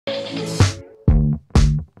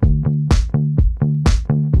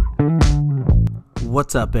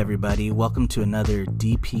What's up everybody, welcome to another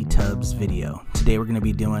DP Tubs video. Today we're going to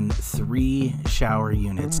be doing 3 shower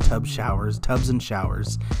units, tubs and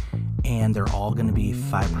showers, and they're all going to be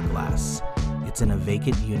fiberglass. It's in a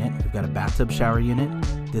vacant unit. We've got a bathtub shower unit,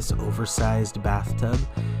 this oversized bathtub,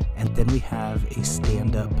 and then we have a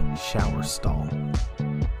stand-up shower stall.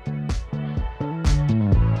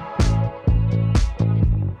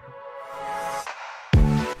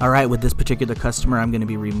 Alright, with this particular customer, I'm going to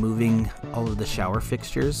be removing all of the shower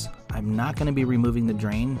fixtures. I'm not going to be removing the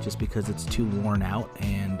drain just because it's too worn out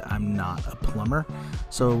and I'm not a plumber.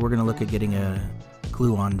 So we're going to look at getting a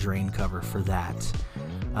glue-on drain cover for that.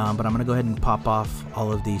 But I'm going to go ahead and pop off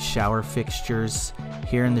all of these shower fixtures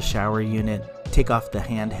here in the shower unit, take off the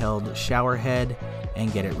handheld shower head,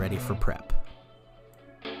 and get it ready for prep.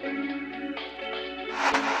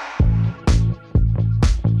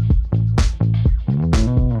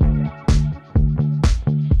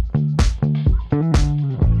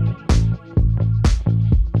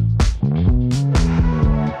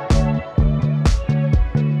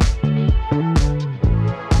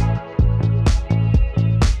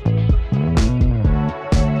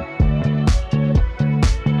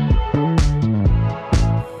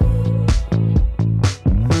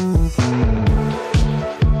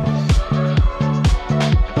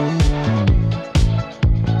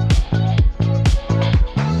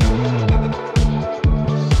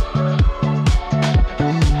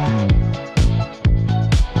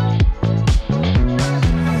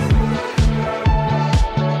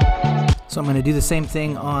 So I'm going to do the same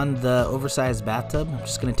thing on the oversized bathtub. I'm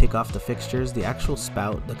just going to take off the fixtures. The actual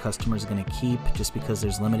spout the customer is going to keep just because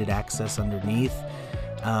there's limited access underneath.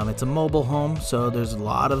 It's a mobile home, so there's a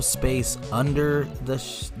lot of space under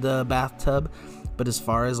the bathtub, but as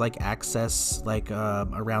far as like access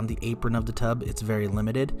around the apron of the tub, it's very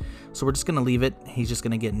limited. So we're just going to leave it. He's just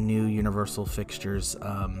going to get new universal fixtures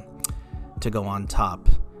to go on top.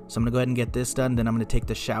 So I'm going to go ahead and get this done, then I'm going to take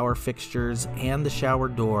the shower fixtures and the shower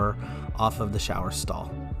door off of the shower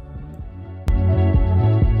stall.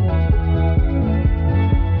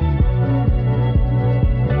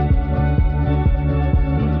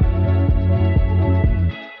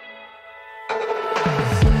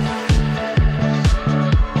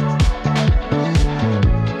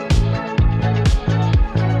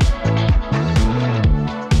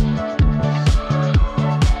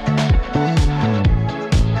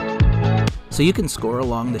 So you can score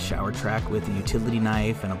along the shower track with a utility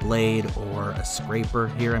knife and a blade or a scraper.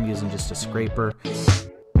 Here I'm using just a scraper.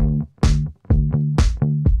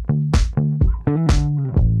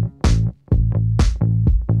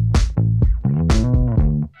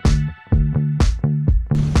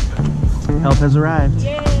 Help has arrived.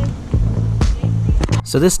 Yay.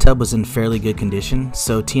 So this tub was in fairly good condition,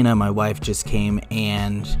 so Tina, my wife, just came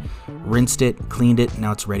and rinsed it, cleaned it,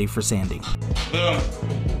 now it's ready for sanding. Boom.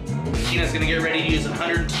 Tina's gonna get ready to use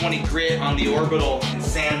 120 grit on the orbital and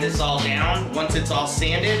sand this all down. Once it's all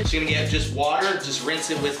sanded, she's gonna get just water, just rinse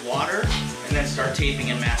it with water, and then start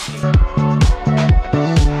taping and masking.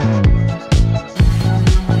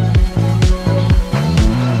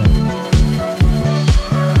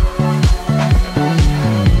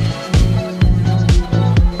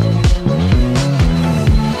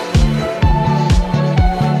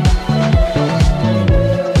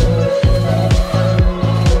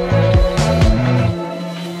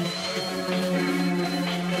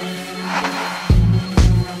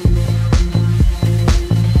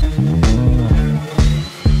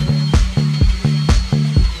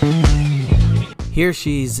 Here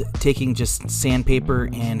she's taking just sandpaper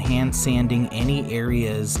and hand sanding any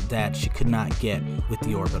areas that she could not get with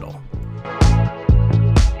the orbital.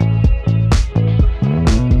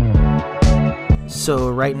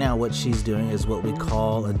 So right now what she's doing is what we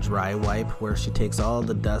call a dry wipe, where she takes all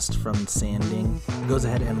the dust from sanding, goes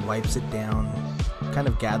ahead and wipes it down, kind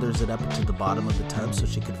of gathers it up into the bottom of the tub so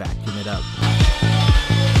she could vacuum it up.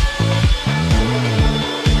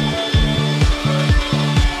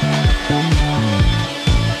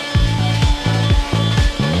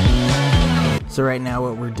 So right now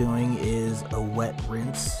what we're doing is a wet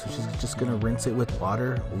rinse. So she's just going to rinse it with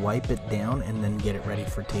water, wipe it down, and then get it ready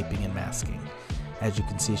for taping and masking. As you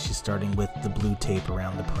can see, she's starting with the blue tape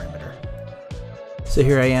around the perimeter. So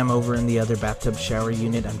here I am over in the other bathtub shower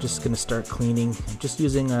unit. I'm just going to start cleaning. I'm just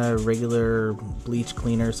using a regular bleach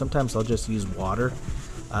cleaner. Sometimes I'll just use water,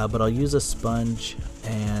 but I'll use a sponge,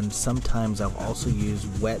 and sometimes I'll also use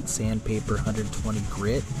wet sandpaper 120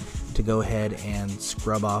 grit to go ahead and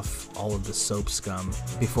scrub off all of the soap scum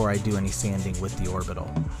before I do any sanding with the orbital.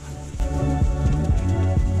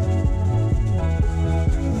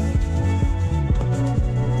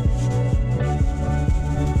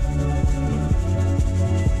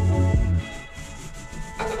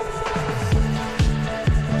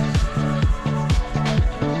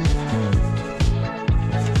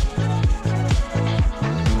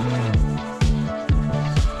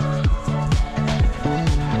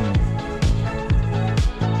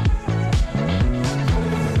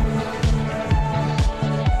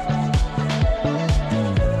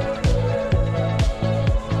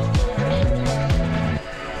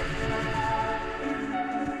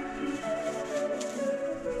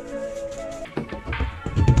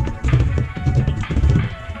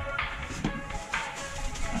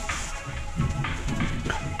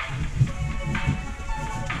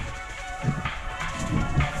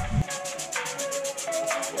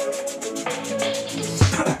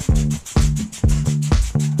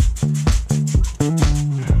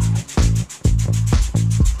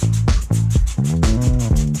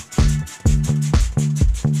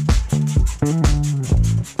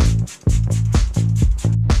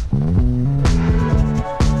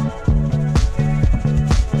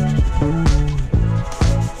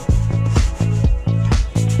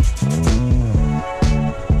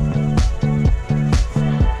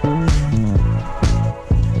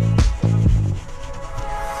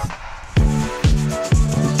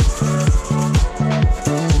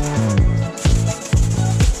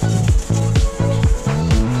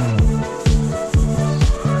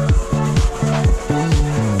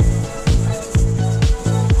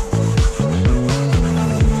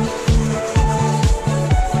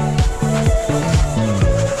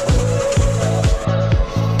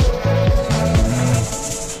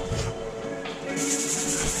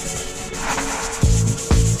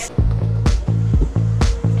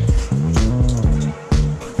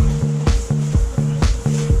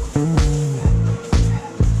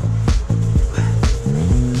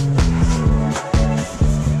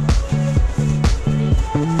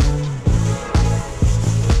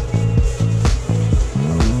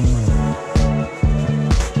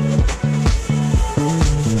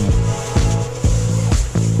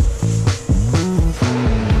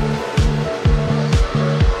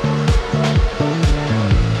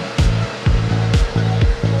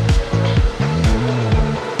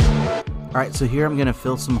 Alright, so here I'm going to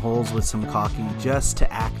fill some holes with some caulking just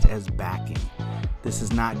to act as backing. This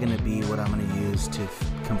is not going to be what I'm going to use to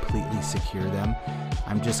completely secure them.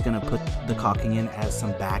 I'm just going to put the caulking in as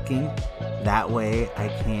some backing. That way I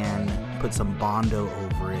can put some Bondo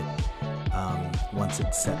over it once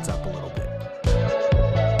it sets up a little bit.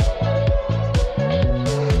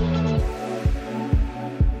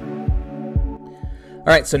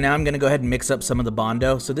 Alright, so now I'm going to go ahead and mix up some of the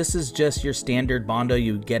Bondo. So this is just your standard Bondo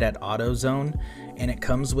you get at AutoZone, and it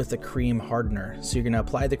comes with a cream hardener. So you're going to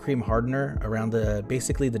apply the cream hardener around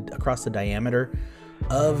across the diameter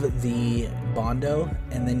of the Bondo,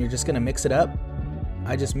 and then you're just going to mix it up.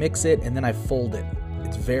 I just mix it and then I fold it.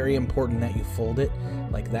 It's very important that you fold it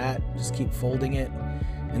like that. Just keep folding it.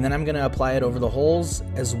 And then I'm going to apply it over the holes,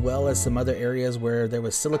 as well as some other areas where there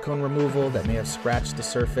was silicone removal that may have scratched the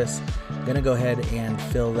surface. I'm going to go ahead and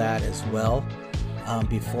fill that as well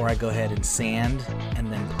before I go ahead and sand and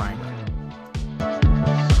then primer.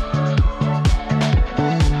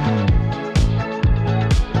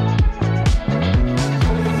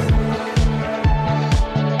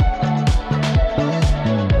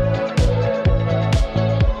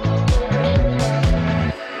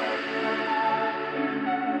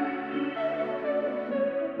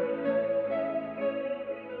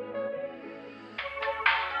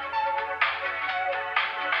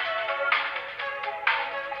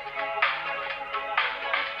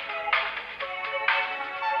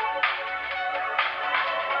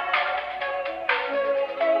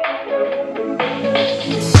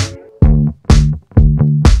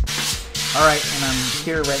 Alright, and I'm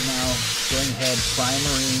here right now going ahead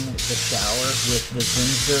primering the shower with the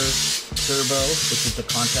Zinsser Turbo, which is the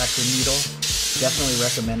contractor needle. Definitely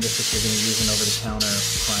recommend this if you're going to use an over-the-counter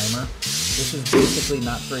primer. This is basically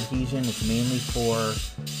not for adhesion, it's mainly for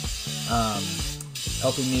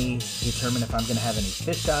helping me determine if I'm going to have any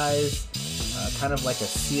fisheyes, kind of like a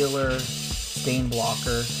sealer, stain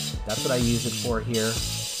blocker. That's what I use it for here.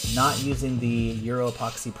 Not using the Euro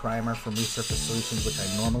Epoxy primer from Resurface Solutions, which I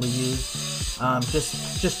normally use.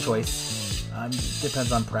 Just choice.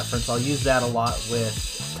 Depends on preference. I'll use that a lot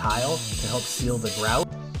with tile to help seal the grout.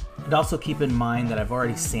 But also keep in mind that I've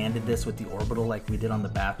already sanded this with the orbital like we did on the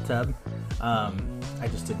bathtub. I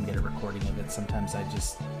just didn't get a recording of it. Sometimes I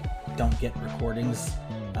just don't get recordings.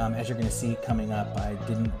 As you're going to see coming up, I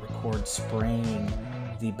didn't record spraying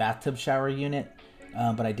the bathtub shower unit.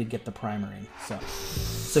 But I did get the primer in.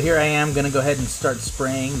 So here I am going to go ahead and start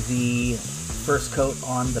spraying the first coat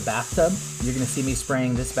on the bathtub. You're going to see me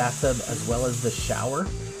spraying this bathtub as well as the shower,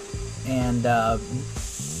 and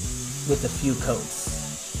with a few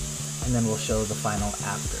coats, and then we'll show the final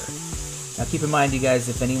after. Now keep in mind, you guys,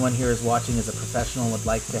 if anyone here is watching as a professional and would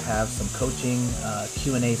like to have some coaching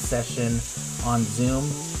Q&A session on Zoom,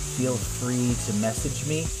 feel free to message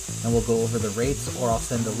me and we'll go over the rates, or I'll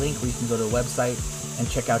send a link where you can go to the website and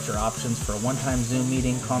check out your options for a one-time Zoom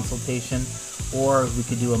meeting consultation, or we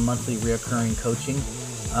could do a monthly reoccurring coaching.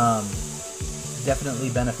 Definitely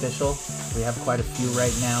beneficial. We have quite a few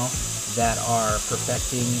right now that are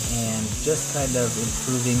perfecting and just kind of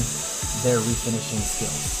improving their refinishing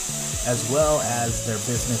skills, as well as their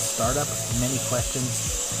business startup. Many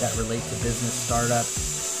questions that relate to business startup,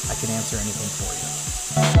 I can answer anything for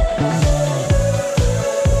you.